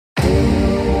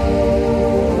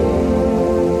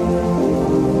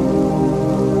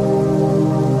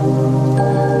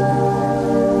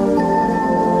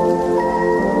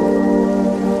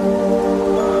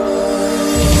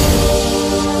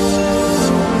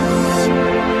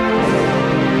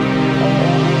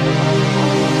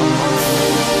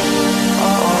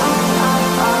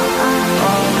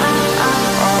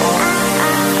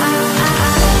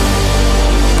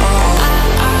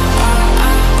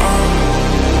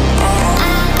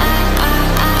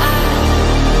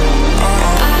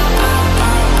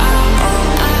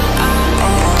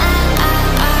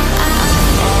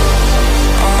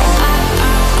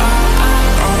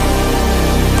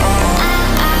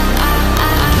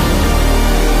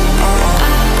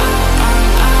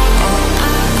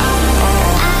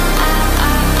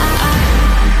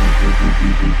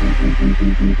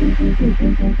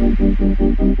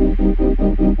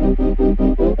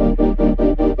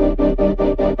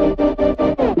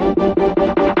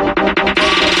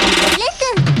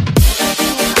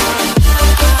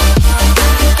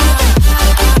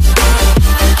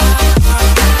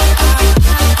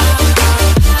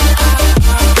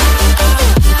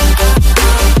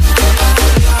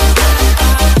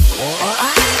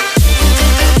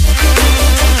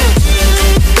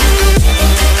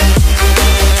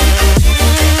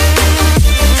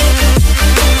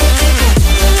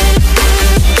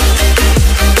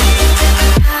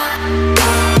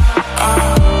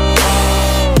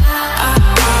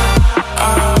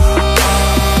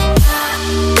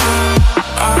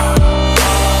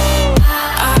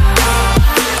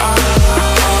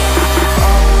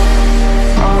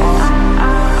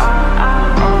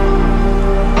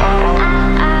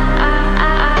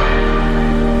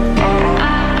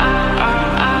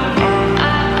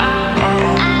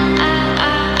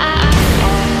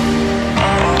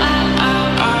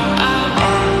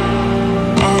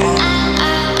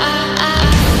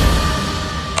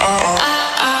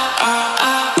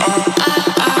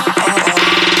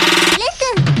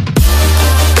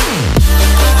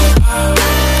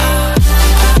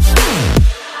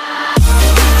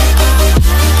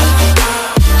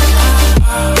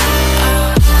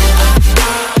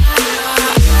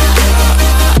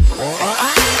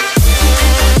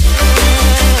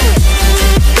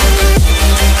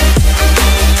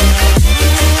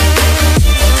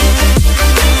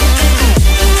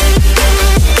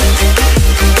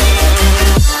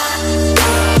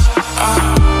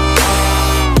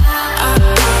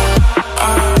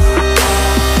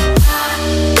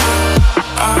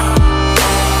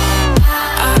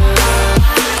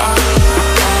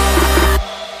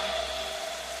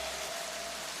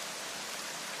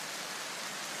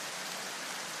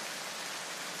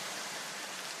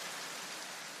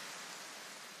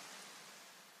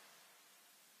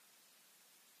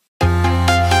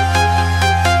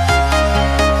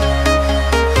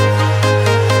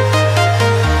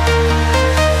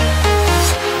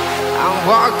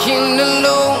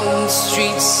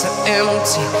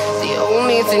see. The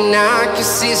only thing I can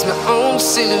see is my own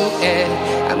silhouette.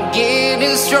 I'm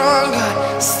getting stronger,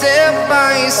 step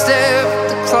by step.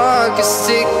 The clock is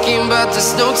ticking, but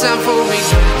there's no time for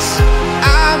regrets.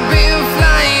 I've been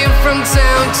flying from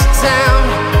town to town,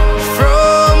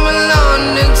 from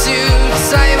London to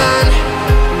Taiwan.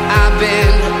 I've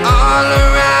been all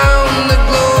around the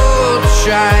globe,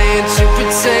 trying to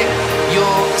protect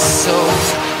your soul.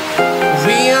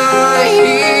 We are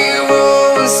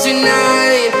heroes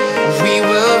tonight. We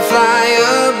will fly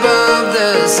above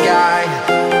the sky.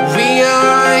 We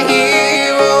are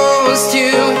heroes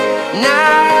tonight.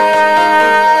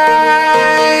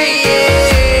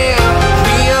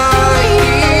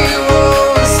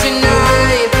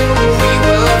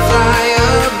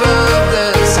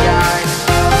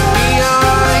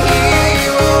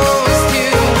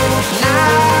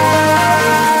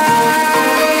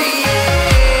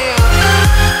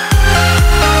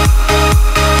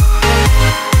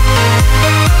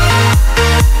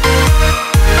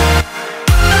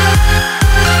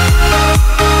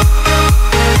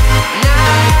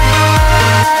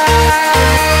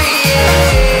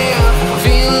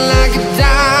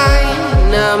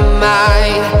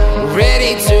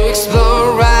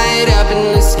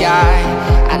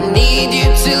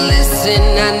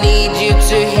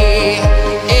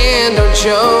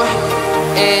 Show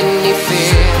any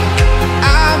fear.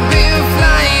 I've been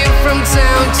flying from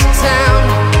town to town,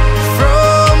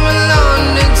 from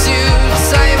London to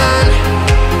Taiwan.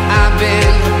 I've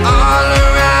been all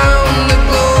around the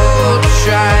globe,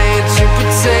 trying to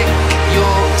protect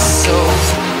your soul.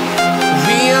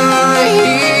 We are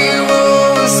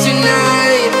heroes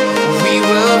tonight. We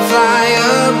will fly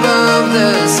above the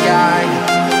sky.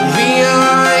 We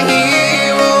are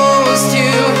heroes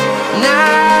tonight.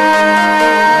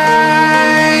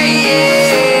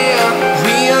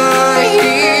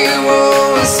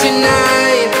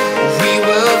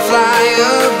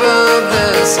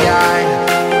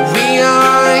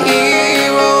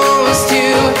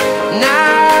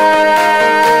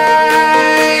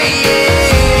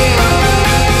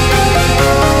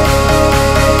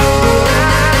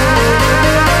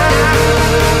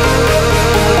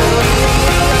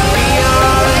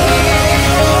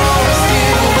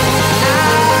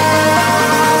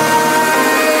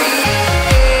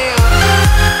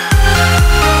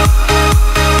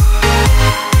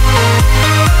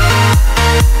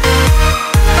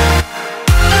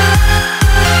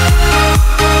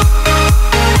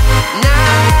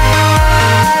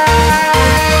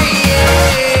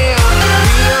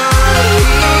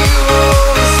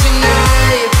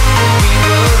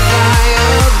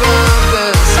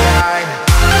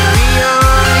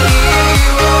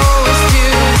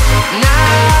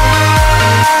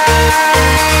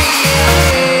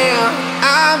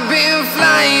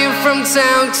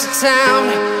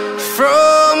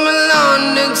 From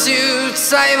London to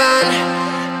Taiwan,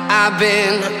 I've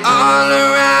been all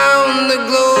around the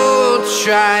globe,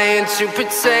 trying to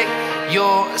protect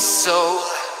your soul.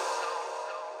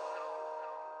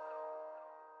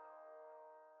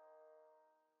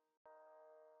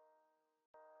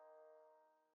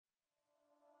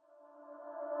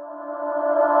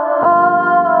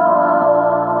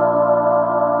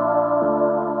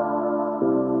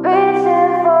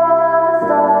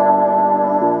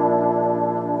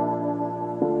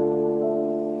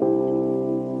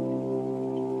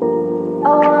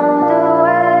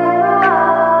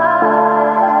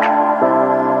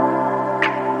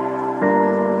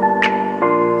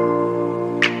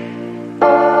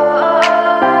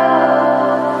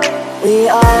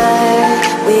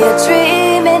 We are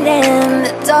dreaming in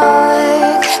the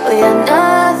dark. We are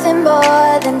nothing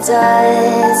more than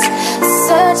dust.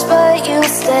 Search but you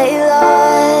stay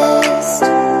lost.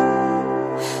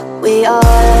 We are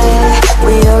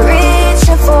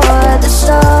reaching for the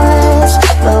stars,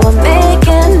 but we're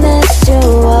making this too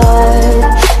hard.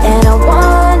 And I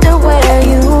wonder where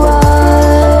you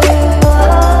are,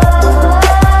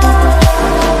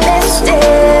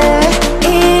 mysterious.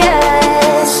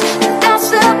 That's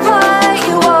the part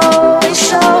you always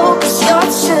show, 'cause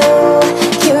you're too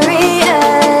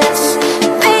curious.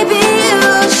 Maybe you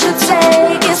should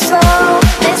take it slow,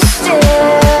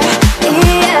 mysterious.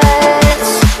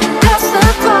 That's the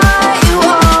part you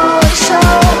always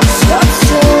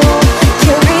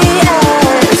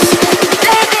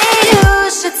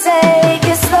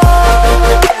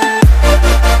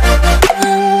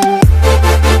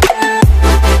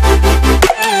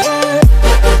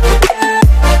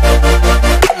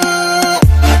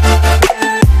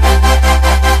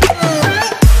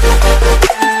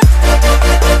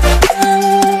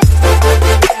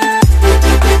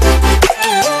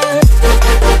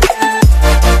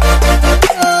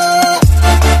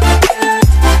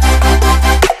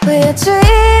a dream.